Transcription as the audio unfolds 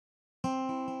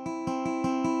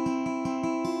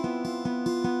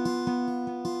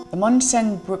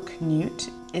Montseny brook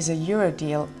newt is a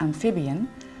Eurodele amphibian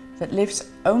that lives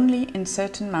only in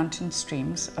certain mountain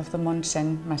streams of the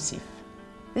Montseny Massif.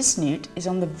 This newt is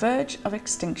on the verge of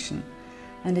extinction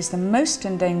and is the most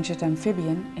endangered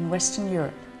amphibian in Western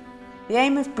Europe. The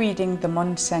aim of breeding the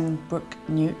Montseny brook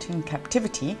newt in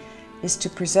captivity is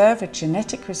to preserve a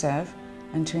genetic reserve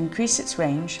and to increase its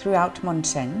range throughout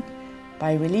Montseny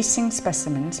by releasing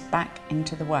specimens back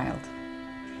into the wild.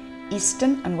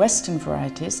 Eastern and Western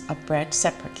varieties are bred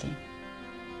separately.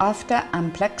 After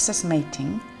amplexus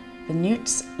mating, the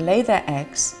newts lay their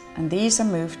eggs and these are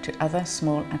moved to other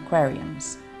small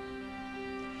aquariums.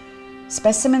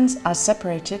 Specimens are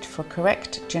separated for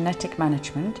correct genetic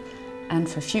management and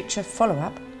for future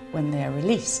follow-up when they are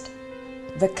released.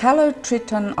 The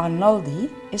Calotritón arnoldi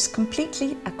is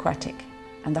completely aquatic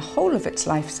and the whole of its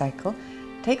life cycle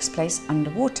takes place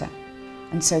underwater.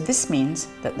 And so this means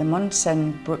that the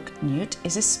Montseny brook newt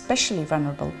is especially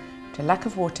vulnerable to lack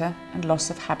of water and loss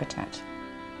of habitat.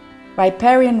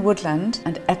 Riparian woodland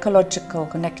and ecological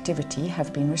connectivity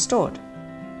have been restored.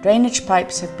 Drainage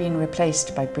pipes have been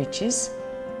replaced by bridges,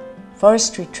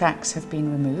 forestry tracks have been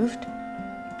removed,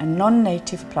 and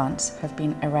non-native plants have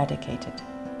been eradicated.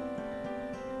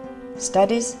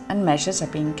 Studies and measures are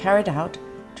being carried out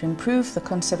to improve the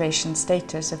conservation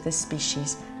status of this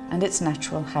species and its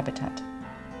natural habitat.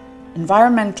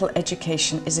 Environmental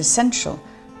education is essential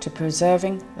to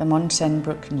preserving the Montseny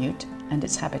brook newt and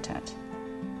its habitat.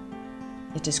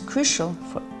 It is crucial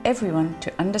for everyone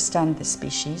to understand this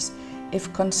species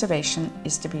if conservation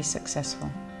is to be successful.